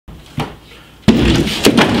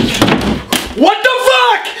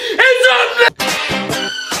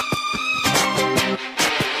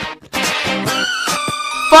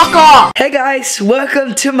fuck off! Hey guys,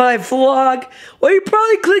 welcome to my vlog. Well, you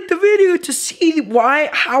probably clicked the video to see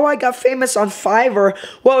how I got famous on Fiverr.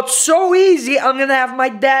 Well, it's so easy, I'm gonna have my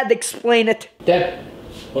dad explain it. Dad,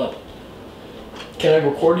 what? Can I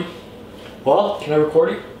record you? What? Can I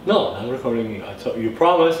record you? No, I'm recording you. I told you,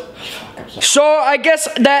 promise. So I guess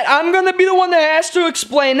that I'm gonna be the one that has to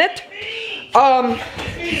explain it.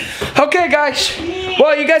 Okay guys,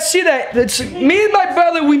 well you guys see that, it's me and my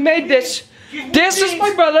brother, we made this. This is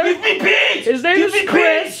my brother. Give me beans! His name is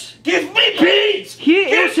Chris. Give me beans!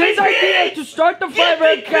 It was his idea to start the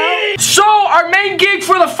Fiverr account. So our main gig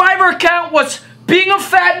for the Fiverr account was being a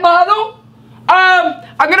fat model.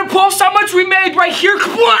 I'm gonna post how much we made right here.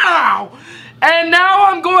 Wow! And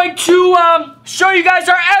now I'm going to show you guys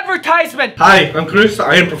our advertisement. Hi, I'm Chris.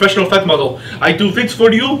 I am professional fat model. I do fits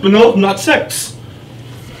for you, but no, not sex.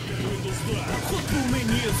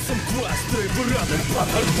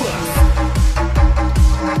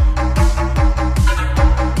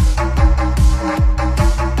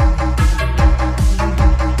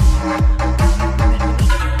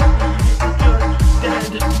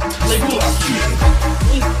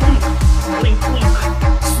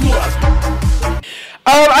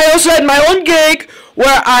 I also had my own gig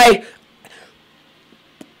where I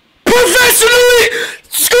professionally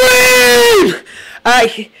scream!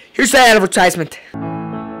 Here's the advertisement.